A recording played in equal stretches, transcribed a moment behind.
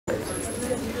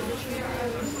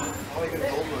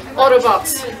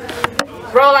Autobots,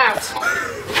 roll out.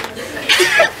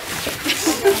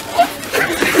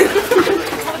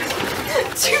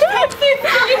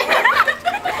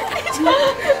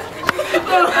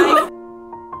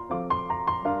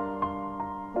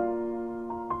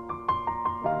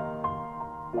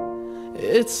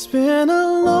 It's been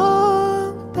a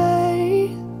long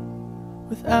day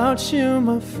without you,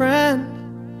 my friend,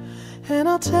 and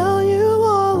I'll tell you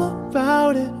all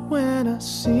about it when I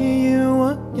see you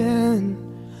again.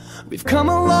 We've come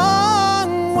a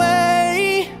long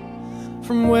way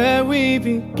from where we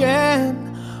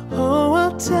began. Oh,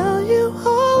 I'll tell you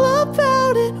all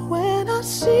about it when I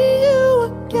see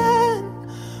you again.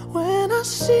 When I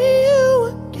see you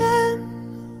again.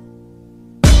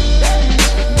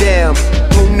 Damn,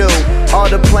 who knew? All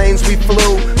the planes we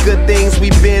flew, good things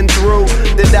we've been through,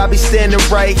 that I'll be standing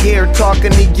right here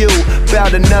talking to you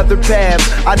about another path.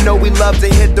 I know we love to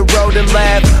hit the road and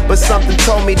laugh, but something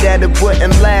told me that it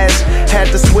wouldn't last. Had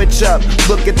to switch up,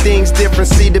 look at things different,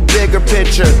 see the bigger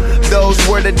picture. Those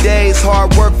were the days,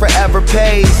 hard work forever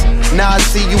pays. Now I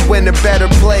see you in a better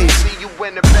place.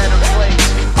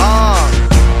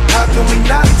 How can we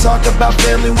not talk about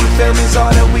family when family's all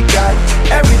that we got?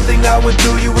 Everything I would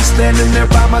do, you were standing there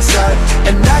by my side,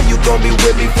 and now you gon' be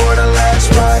with me for the last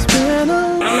ride. I'm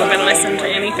not gonna listen to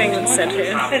anything that's said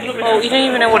here. Oh, you don't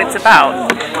even know what it's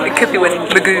about. It could be with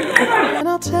Magoo. And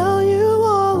I'll tell you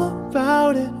all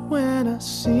about it when I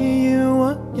see you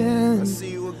again.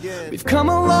 We've come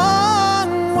a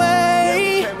long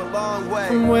way,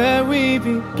 from where we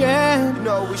began. You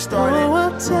know we started. Oh,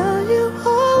 I'll tell you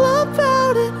all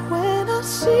about it when I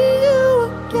see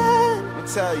you again. Let me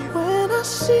tell you. When I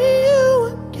see you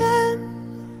again.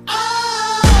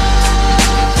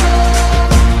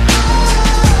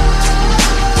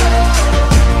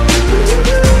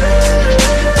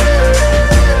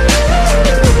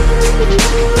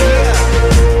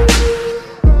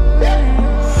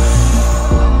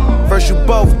 First you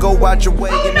both go out your way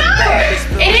in the bag.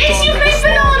 It is, you made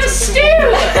banana stew!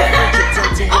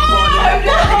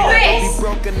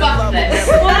 Fuck this!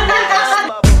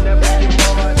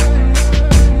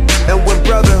 And when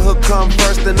brotherhood come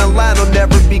first, then the line will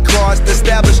never be crossed.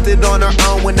 Established it on our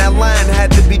own when that line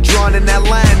had to be drawn, and that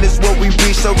line is what we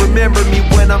reach. So remember me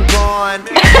when I'm gone.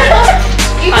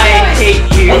 I hate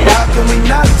you. How can we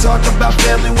not talk about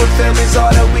family when family's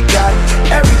all that we got?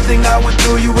 Everything I went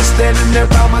through, you were standing there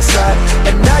by my side,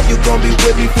 and now you gon' be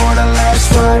with me for the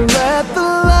last ride. Let the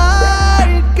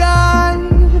light guide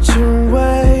your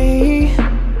way.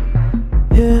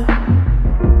 Yeah.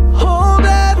 Hold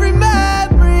every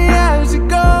memory as you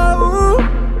go,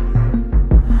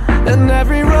 and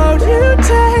every road you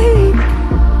take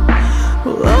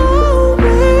will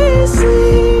always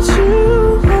lead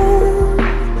you home.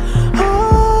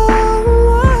 Oh,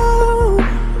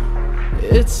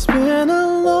 it's been a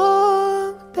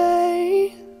long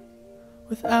day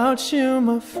without you,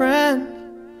 my friend,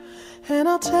 and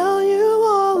I'll tell you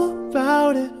all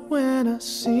about it when I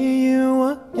see you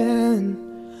again.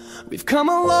 We've come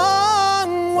a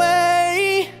long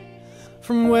way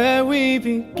from where we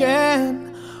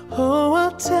began. Oh,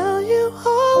 I'll tell you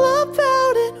all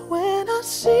about it when I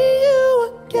see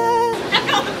you again. I've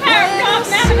got the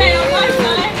paragraph anime on my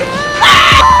side.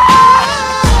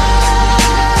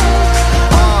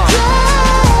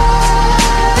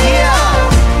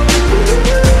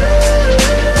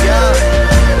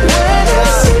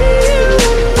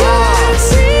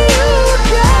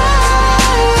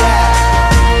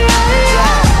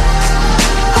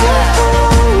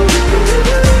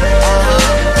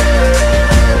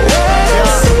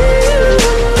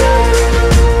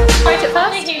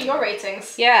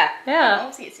 Yeah.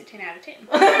 Obviously it's a 10 out of 10.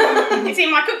 It's in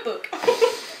my cookbook.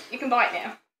 You can buy it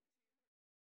now.